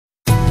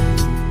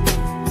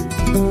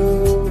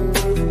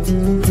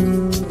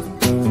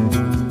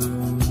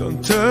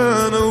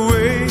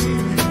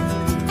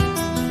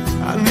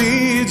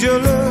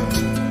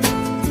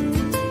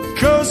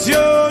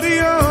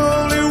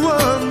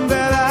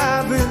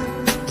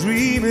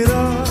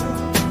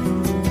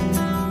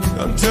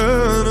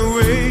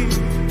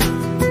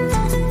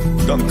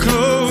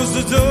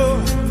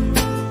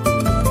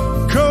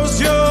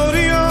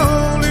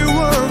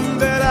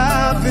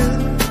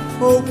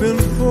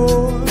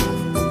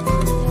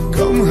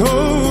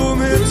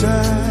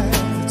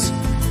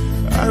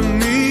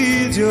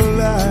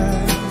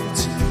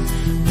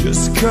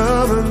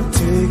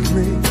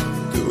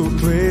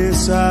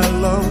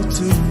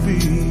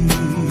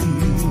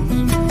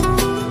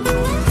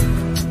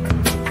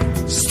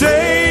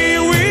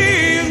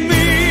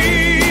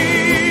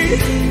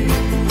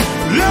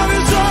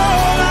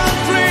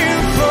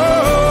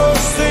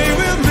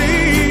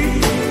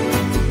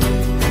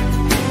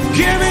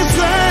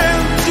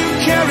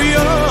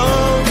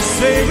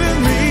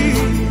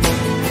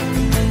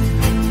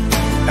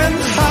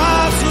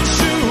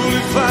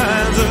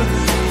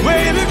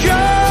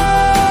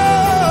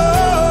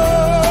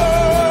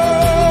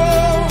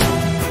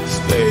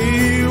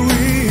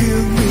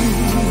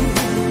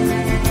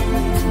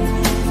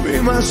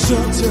my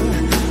shelter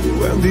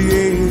when the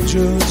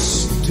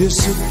angels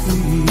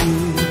disappear.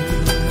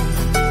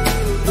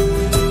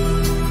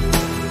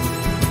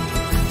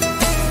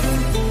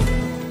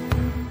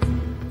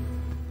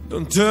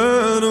 Don't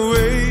turn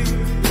away,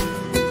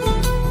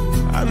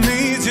 I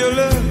need your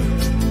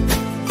love,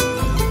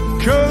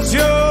 'cause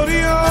you're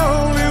the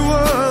only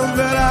one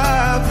that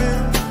I've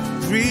been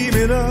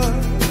dreaming of.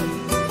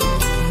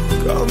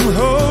 Come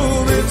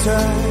hold me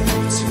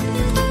tight,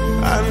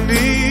 I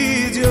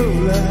need your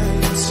light.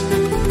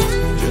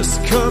 Just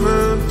come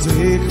and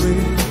take me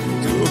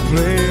to a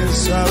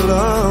place I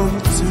long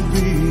to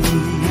be.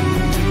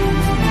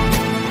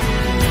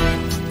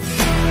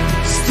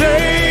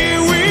 Stay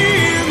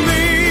with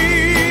me,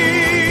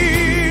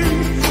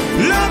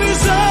 love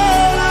is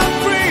all I'm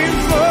praying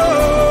for.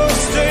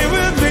 Stay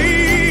with me,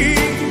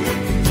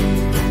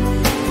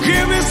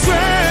 give me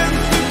strength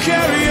to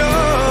carry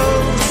on.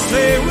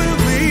 Stay with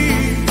me,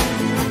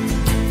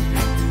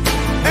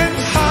 and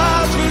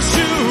heart will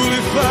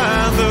surely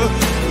find the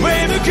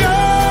way to go.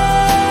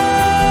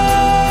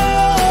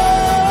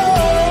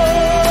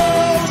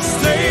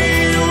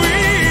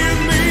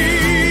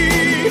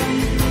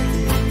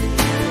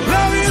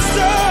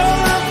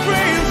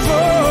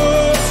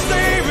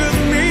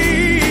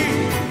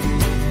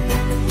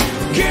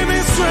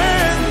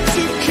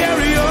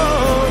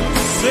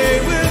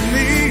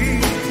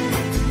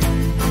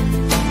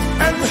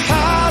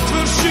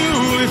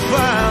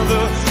 Find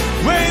the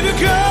way to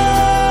go.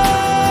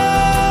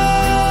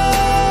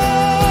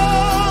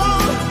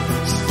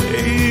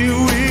 Stay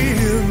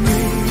with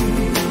me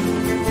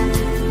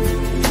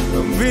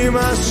and be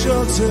my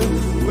shelter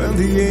when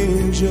the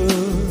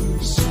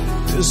angels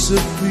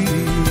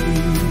disappear.